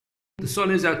The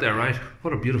sun is out there, right?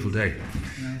 What a beautiful day.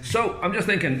 Nice. So I'm just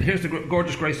thinking, here's the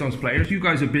gorgeous Greystones Players. You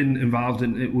guys have been involved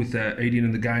in with Eoin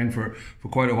and the gang for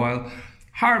quite a while.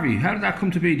 Harvey, how did that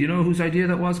come to be? Do you know whose idea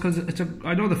that was? Because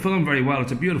I know the film very well.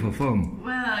 It's a beautiful film.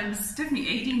 Well, it was definitely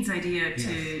Eoin's idea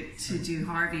to do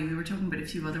Harvey. We were talking about a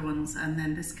few other ones, and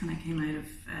then this kind of came out of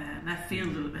left field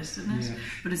a little bit, didn't it? Yeah.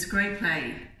 But it's a great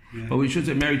play. Yeah. Well, we should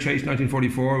say Mary Chase,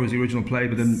 1944 was the original play,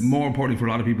 but then more importantly for a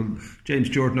lot of people, James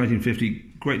Stewart,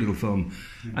 1950, great little film.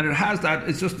 Yeah. And it has that,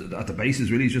 it's just at the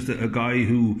basis really, it's just a guy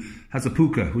who has a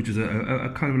puka, which is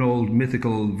a kind of an old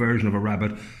mythical version of a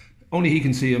rabbit. Only he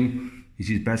can see him, he's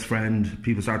his best friend,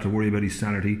 people start to worry about his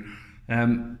sanity.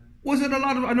 Was it a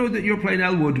lot of, I know that you're playing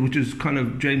Elwood, which is kind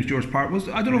of James Stewart's part,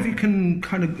 I don't know if you can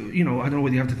kind of, you know, I don't know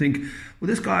whether you have to think, well,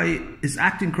 this guy is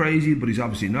acting crazy, but he's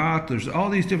obviously not. There's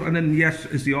all these different, and then yes,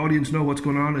 does the audience know what's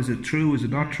going on? Is it true? Is it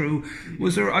not true?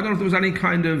 Was there, I don't know if there was any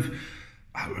kind of,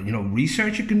 you know,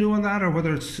 research you can do on that, or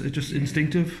whether it's just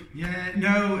instinctive? Yeah,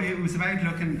 no, it was about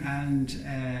looking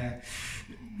and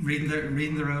reading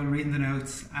the role, reading the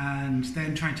notes, and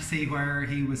then trying to see where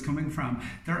he was coming from.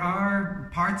 There are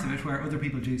parts of it where other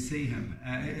people do see him.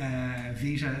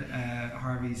 Vita,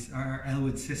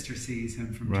 Elwood's sister, sees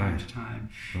him from time to time.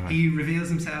 Right. He reveals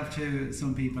himself to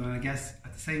some people, and I guess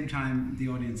at the same time the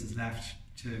audience is left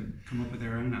to come up with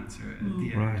their own answer at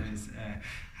the end, is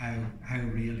how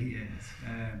real he is.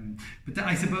 But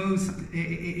I suppose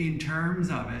in terms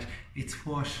of it, it's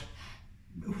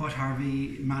what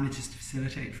Harvey manages to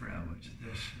facilitate for Elwood.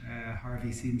 That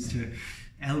Harvey seems to,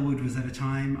 Elwood was at a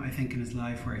time, I think, in his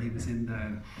life where he was in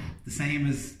the same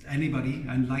as anybody,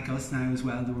 and like us now as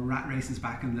well. There were rat races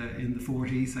back in the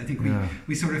 40s. I think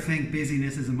we sort of think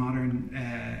busyness is a modern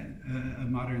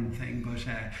thing, but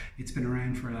it's been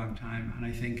around for a long time. And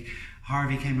I think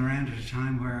Harvey came around at a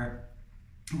time where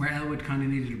Elwood kind of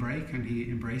needed a break, and he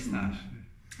embraced that.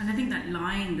 And I think that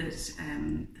line that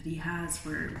he has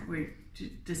where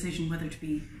decision whether to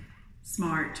be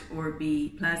smart or be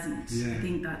pleasant, I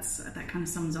think that kind of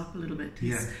sums up a little bit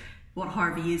what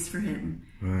Harvey is for him.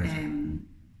 Right. And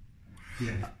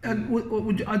I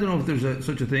don't know if there's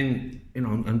such a thing, you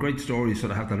know, and great stories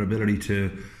sort of have that ability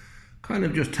to kind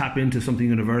of just tap into something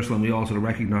universal, and we all sort of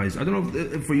recognise. I don't know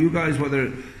if for you guys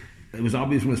whether it was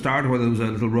obvious from the start, whether there was a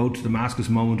little road to Damascus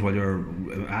moment while you're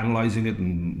analysing it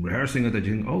and rehearsing it, that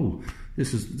you think, oh,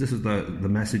 this is the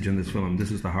message in this film,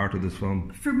 this is the heart of this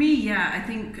film. For me, I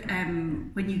think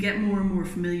when you get more and more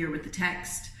familiar with the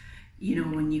text, you know,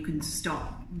 when you can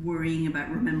stop worrying about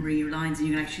remembering your lines, and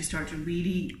you can actually start to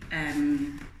really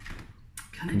kind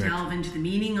of delve into the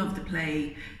meaning of the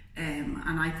play. And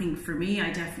I think for me,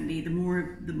 I definitely, the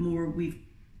more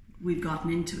we've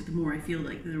gotten into it, the more I feel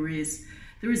like there is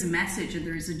a message, and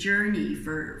there is a journey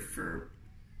for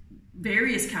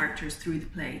various characters through the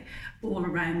play, all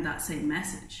around that same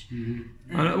message. And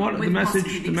what the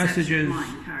message? The message is my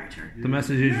character. The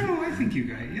message is. No, I think you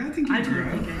guys. Yeah, I think you grow.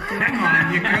 Come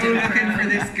on, you go looking for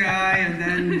this guy, and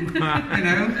then you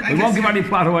know. We won't give any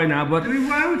plot away now, but we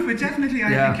won't. But definitely, I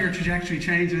think your trajectory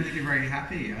changed. I think you're very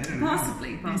happy. I don't know.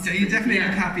 Possibly. You definitely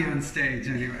look happy on stage,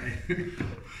 anyway.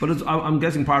 But I'm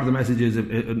guessing part of the message is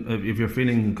if you're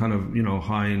feeling kind of, you know,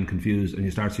 high and confused, and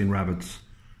you start seeing rabbits,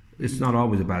 it's not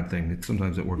always a bad thing.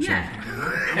 Sometimes it works out.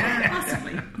 Yeah,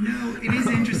 possibly. No, it is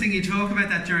interesting you talk about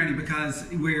that journey, because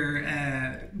we're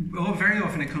very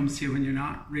often it comes to you when you're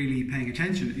not really paying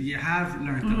attention. You have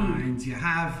learnt the lines,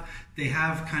 they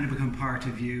have kind of become part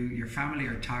of you. Your family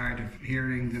are tired of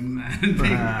hearing them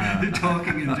and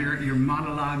talking and your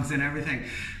monologues and everything.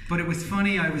 But it was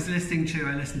funny, I listened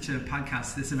to a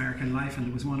podcast, This American Life, and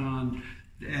there was one on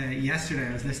yesterday.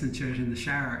 I was listening to it in the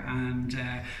shower, and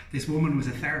this woman was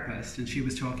a therapist, and she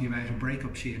was talking about a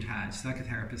breakup she had had. She's like a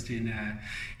therapist in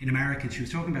America. She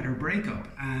was talking about her breakup,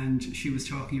 and she was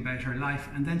talking about her life,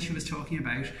 and then she was talking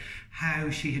about how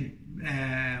she had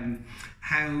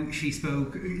how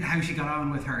she got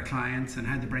on with her clients, and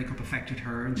how the breakup affected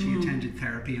her, and she attended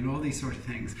therapy and all these sort of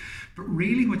things. But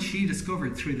really what she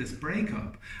discovered through this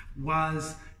breakup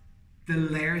was the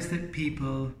layers that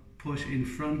people put in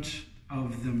front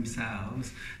of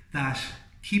themselves that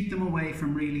keep them away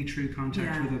from really true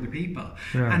contact with other people.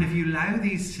 And if you allow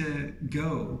these to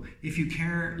go, if you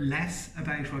care less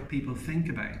about what people think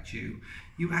about you,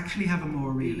 you actually have a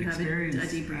more real experience. Have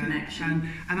a deeper connection.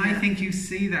 And I think you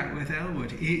see that with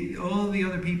Elwood. All the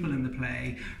other people in the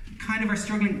play kind of are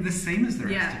struggling the same as the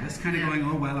rest of us, kind of going,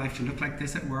 oh well, I have to look like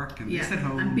this at work and this at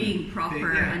home, and being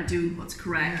proper and doing what's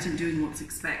correct and doing what's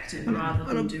expected,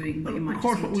 rather than doing what you might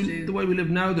just want to do. The way we live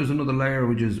now, there's another layer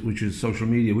which is social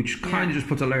media, which kind of just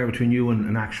puts a layer between you and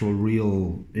an actual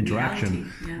real interaction.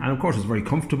 Reality, yeah. And of course it's very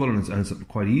comfortable and it's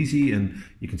quite easy, and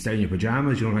you can stay in your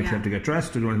pajamas, you don't actually have to get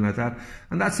dressed or do anything like that.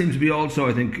 And that seems to be also,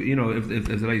 I think, you know, if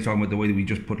the lady's talking about the way that we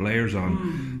just put layers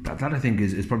on, that I think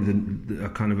is probably a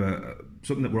kind of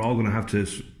something that we're all going to have to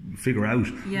figure out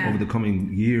over the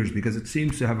coming years, because it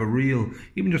seems to have a real,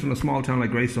 even just in a small town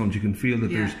like Greystones, you can feel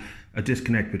that there's a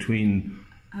disconnect between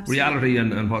reality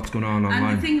and what's going on online.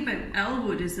 And the thing about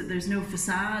Elwood is that there's no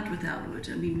facade with Elwood.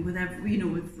 I mean, with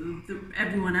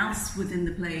everyone else within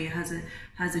the play has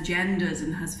agendas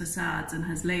and has facades and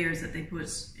has layers that they put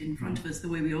in front of us, the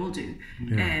way we all do.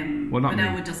 But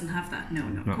Elwood doesn't have that. No,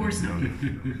 of course not.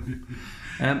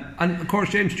 And of course,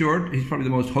 James Stewart, he's probably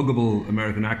the most huggable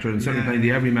American actor, and certainly playing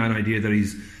the everyman idea that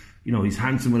he's, you know, he's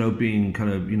handsome without being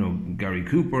kind of, you know, Gary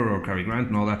Cooper or Cary Grant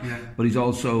and all that, but he's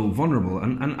also vulnerable.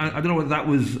 And I don't know whether that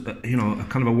was, you know, a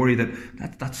kind of a worry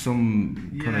that's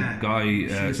some kind of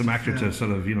guy, some actor to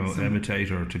sort of, you know,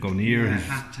 imitate or to go near.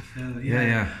 Hat to fill.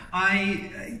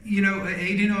 You know,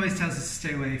 Aidan always tells us to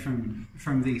stay away from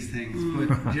these things,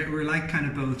 but we're like kind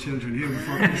of both children here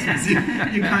before Christmas.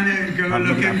 You kind of go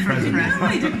looking for presents. No,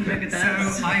 I didn't look at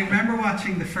that. So I remember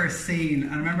watching the first scene,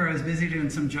 and I remember I was busy doing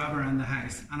some job around the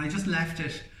house, and I just left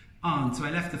it on. So I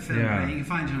left the film playing. You can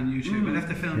find it on YouTube. I left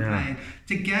the film playing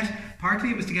to get, partly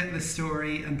it was to get the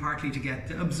story, and partly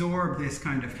to absorb this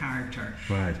kind of character.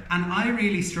 Right. And I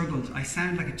really struggled. I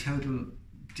sound like a total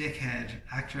dickhead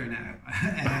actor now,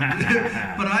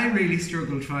 but I really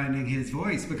struggled finding his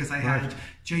voice, because I had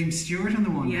James Stewart on the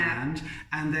one hand,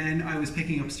 and then I was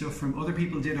picking up stuff from other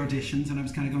people did auditions, and I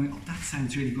was kind of going, oh, that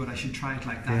sounds really good, I should try it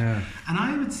like that. And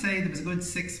I would say there was a good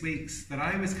 6 weeks that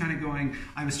I was kind of going,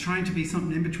 I was trying to be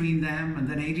something in between them, and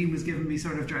then Aidan was giving me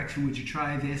sort of direction, would you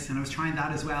try this, and I was trying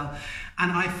that as well.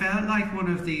 And I felt like one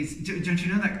of these, don't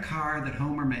you know that car that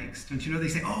Homer makes? Don't you know, they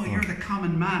say, oh, you're the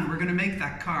common man, we're going to make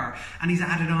that car, and he's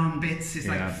added on bits, it's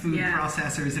like food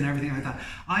processors and everything like that.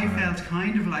 I felt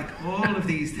kind of like all of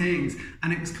these things,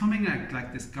 and it was coming out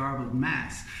like this garbled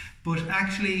mess. But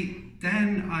actually,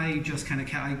 then I just kind of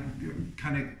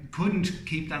couldn't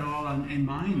keep that all in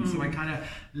mind, so I kind of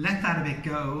let that a bit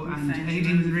go. And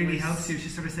Aidan really helps you. She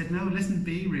sort of said, "No, listen,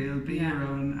 be real, be your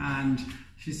own," and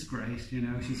she's great. You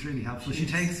know, she's really helpful. She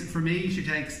takes.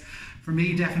 For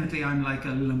me, definitely, I'm like a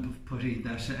lump of putty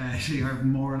that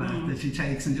she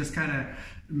takes and just kind of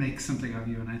makes something of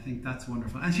you, and I think that's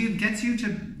wonderful. And she gets you to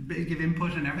give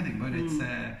input and everything, but it's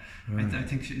I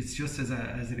think it's just as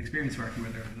an experience working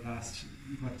with her over the last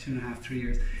 2.5-3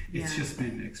 years, it's just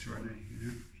been extraordinary. You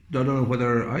know? I don't know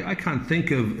whether I can't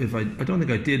think of if I don't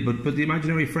think I did, but the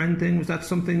imaginary friend thing, was that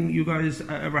something you guys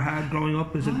ever had growing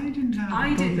up? Is it? I didn't have.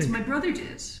 I did. My brother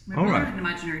did. My brother had an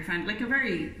imaginary friend, like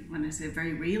when I say a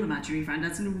very real imaginary friend,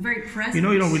 that's a very present. You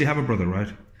know, you don't really have a brother,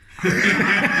 right?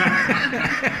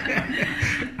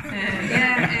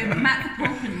 Matt the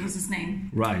Pulpin was his name.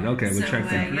 Right. Okay, we'll check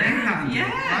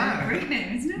that. Great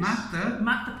name, isn't it? Matt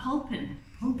the Pulpin.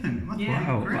 Pulpin.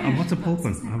 What's a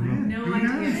pulpin? No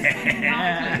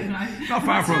idea. Not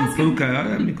far from Puka.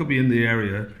 I mean, it could be in the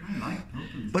area. I like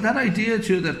pulpins. But that idea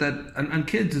too, and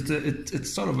kids,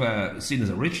 it's sort of seen as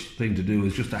a rich thing to do,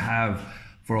 is just to have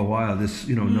for a while this,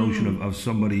 you know, notion of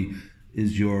somebody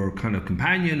is your kind of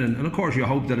companion, and of course you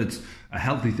hope that it's a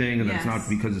healthy thing and that it's not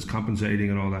because it's compensating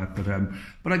and all that.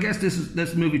 But I guess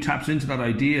this movie taps into that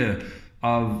idea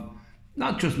of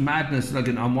not just madness, like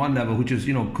on one level, which is,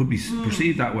 you know, could be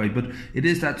perceived that way, but it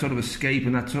is that sort of escape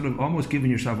and that sort of almost giving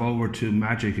yourself over to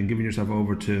magic and giving yourself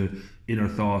over to inner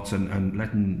thoughts and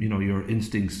letting, you know, your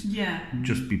instincts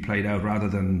just be played out rather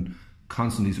than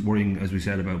constantly worrying, as we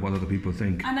said, about what other people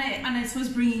think. And I suppose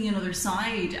bringing another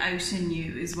side out in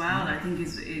you as well, I think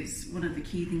is one of the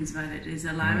key things about it, is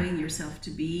allowing yourself to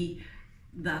be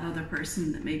that other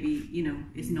person that maybe, you know,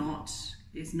 is not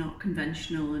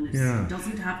conventional and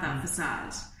doesn't have that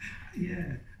facade.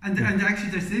 Yeah. And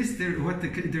actually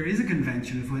there is a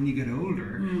convention of when you get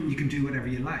older, you can do whatever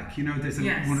you like. You know, there's a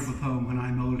wonderful poem, when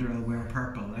I'm older I'll wear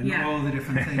purple, and all the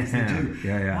different things they do.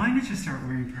 Why not just start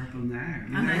wearing purple now?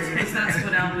 And I suppose that's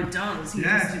what Elwood does. He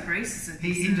just embraces it.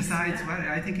 He decides,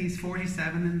 I think he's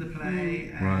 47 in the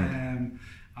play.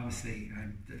 Obviously,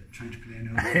 I'm trying to play an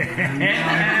old man.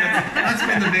 That's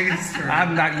been the biggest story.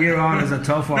 Adding that year on is a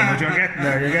tough one, but you're getting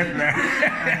there.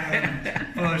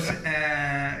 But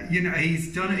you know,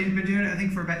 he's been doing it, I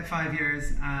think, for about 5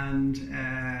 years, and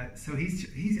so he's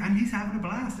having a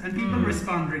blast, and people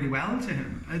respond really well to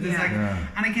him.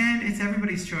 And again, it's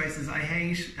everybody's choices. I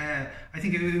hate. I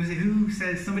think it was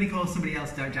somebody calls somebody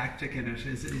else didactic in it.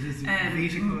 Is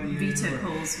Vita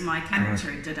calls my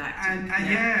character didactic.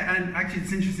 And actually,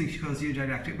 it's interesting she calls you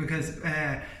didactic, because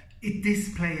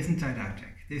this play isn't didactic.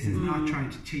 This is not trying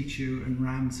to teach you and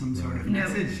ram some sort of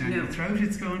message down your throat.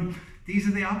 It's going, these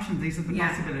are the options, these are the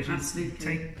possibilities.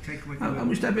 Absolutely. Take what you And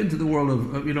we step into the world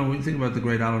of, you know, when you think about the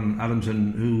great Alan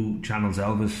Adamson, who channels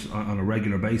Elvis on a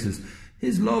regular basis,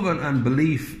 his love and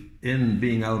belief in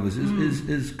being Elvis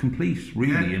is complete,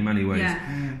 really, in many ways.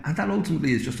 Yeah. And that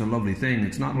ultimately is just a lovely thing.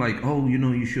 It's not like, oh, you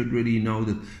know, you should really know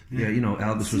that, you know,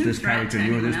 Elvis was this character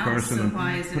and you're this person.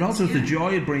 But also the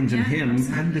joy it brings in him,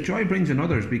 and the joy it brings in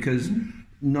others, because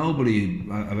nobody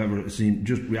I've ever seen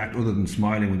just react other than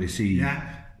smiling when they see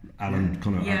Alan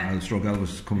kind of stroke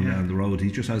Elvis coming down the road.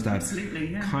 He just has that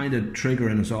kind of trigger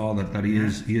in us all that he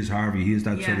is Harvey. He is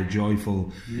that sort of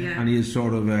joyful, and he is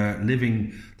sort of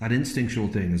living that instinctual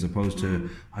thing, as opposed to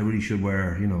I really should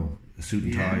wear, you know, a suit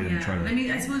and tie and try to. I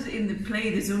mean, I suppose in the play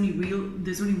there's only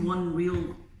one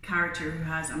real character who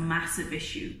has a massive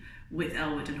issue with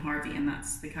Elwood and Harvey, and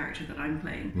that's the character that I'm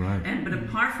playing. Right. But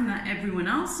apart from that, everyone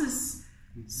else is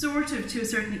sort of, to a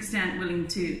certain extent, willing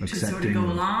to sort of go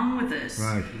along with it.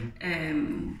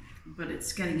 Right. But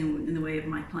it's getting in the way of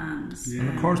my plans. And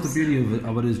of course, the beauty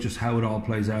of it is just how it all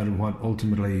plays out, and what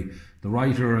ultimately the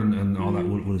writer and all that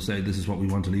will say, this is what we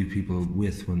want to leave people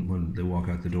with when they walk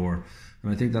out the door.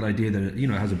 And I think that idea that it, you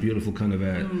know, has a beautiful kind of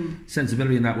a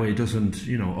sensibility in that way. It doesn't,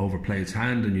 you know, overplay its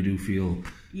hand, and you do feel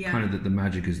kind of that the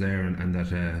magic is there, and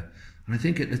that. And I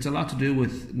think it's a lot to do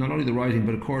with not only the writing,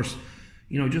 but of course,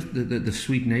 you know, just the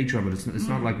sweet nature of it. It's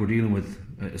not like we're dealing with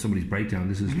somebody's breakdown.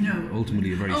 This is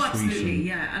ultimately a very sweet. Absolutely,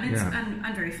 and it's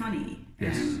and very funny.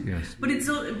 Yes. But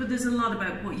there's a lot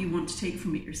about what you want to take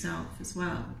from it yourself as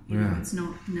well. You know, it's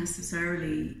not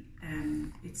necessarily.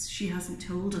 She hasn't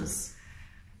told us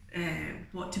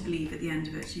what to believe at the end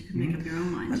of it. You can make up your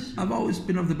own mind. I've always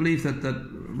been of the belief that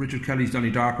Richard Kelly's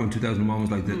Donnie Darko in 2001 was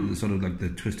like the sort of like the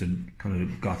twisted kind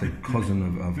of gothic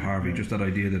cousin of Harvey. Just that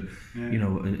idea that you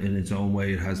know, in its own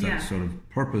way, it has that sort of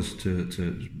purpose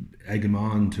to egg him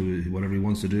on to whatever he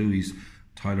wants to do. He's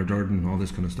Tyler Durden, all this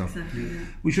kind of stuff. Exactly,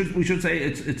 We should say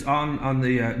it's on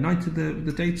the 9th of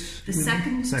the dates. The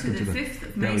 2nd to the 5th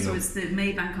of May, so it's the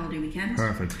May Bank Holiday weekend.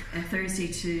 Perfect.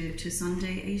 Thursday to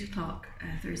Sunday, 8 o'clock,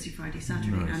 Thursday, Friday,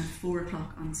 Saturday, and 4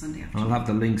 o'clock on Sunday afternoon. I'll have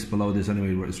the links below this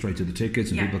anyway, straight to the tickets,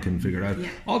 and people can figure it out. Yeah.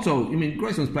 Also, I mean,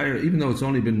 Greystones Players, even though it's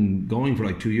only been going for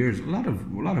like 2 years, a lot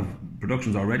of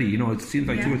productions already. You know, it seems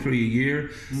like 2 or 3 a year.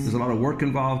 There's a lot of work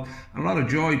involved, and a lot of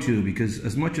joy too, because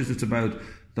as much as it's about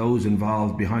those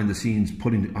involved behind the scenes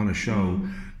putting on a show,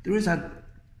 there is that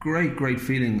great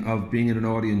feeling of being in an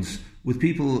audience with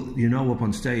people you know up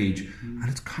on stage, and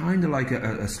it's kind of like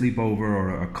a sleepover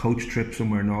or a coach trip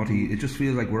somewhere naughty. It just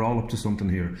feels like we're all up to something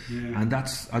here, and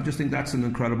I just think that's an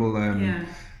incredible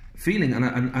feeling,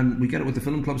 and we get it with the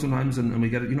film club sometimes, and we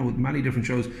get it, you know, with many different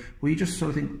shows where you just sort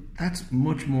of think that's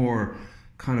much more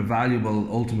kind of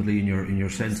valuable ultimately in your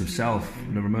sense of self,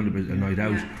 never mind a night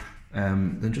out.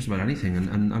 Than just about anything,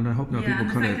 and I hope now people kind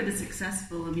of. The fact that it's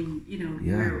successful. I mean, you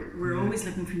know, we're always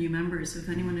looking for new members. So if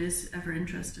anyone is ever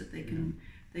interested, they can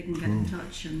get in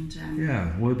touch. And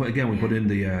we put in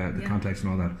the context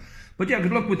and all that. But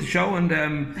good luck with the show, and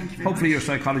hopefully your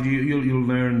psychology, you'll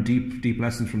learn deep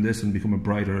lessons from this and become a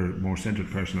brighter, more centered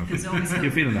person.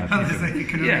 You're feeling that?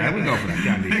 We'll go for that,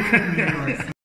 Gandhi.